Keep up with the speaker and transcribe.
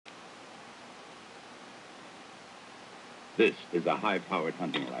This is a high-powered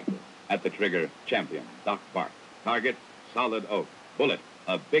hunting rifle. At the trigger, champion, Doc Bark. Target, solid oak. Bullet,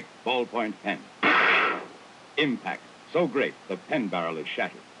 a BIC ballpoint pen. Impact, so great the pen barrel is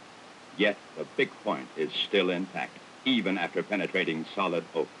shattered. Yet the BIC point is still intact, even after penetrating solid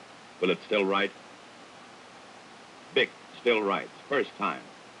oak. Will it still write? BIC still writes, first time,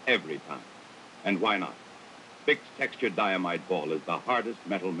 every time. And why not? BIC's textured diamide ball is the hardest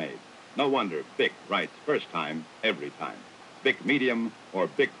metal made. No wonder BIC writes first time, every time. BIC medium or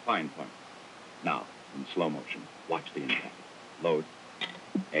BIC fine point. Now, in slow motion, watch the impact. Load,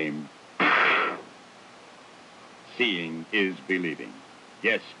 aim. Seeing is believing.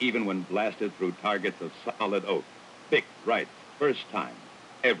 Yes, even when blasted through targets of solid oak, BIC writes first time,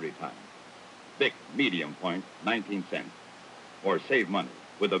 every time. BIC medium point, 19 cents. Or save money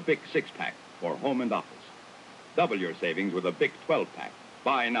with a BIC 6-pack for home and office. Double your savings with a BIC 12-pack.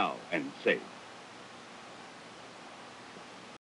 Buy now and save.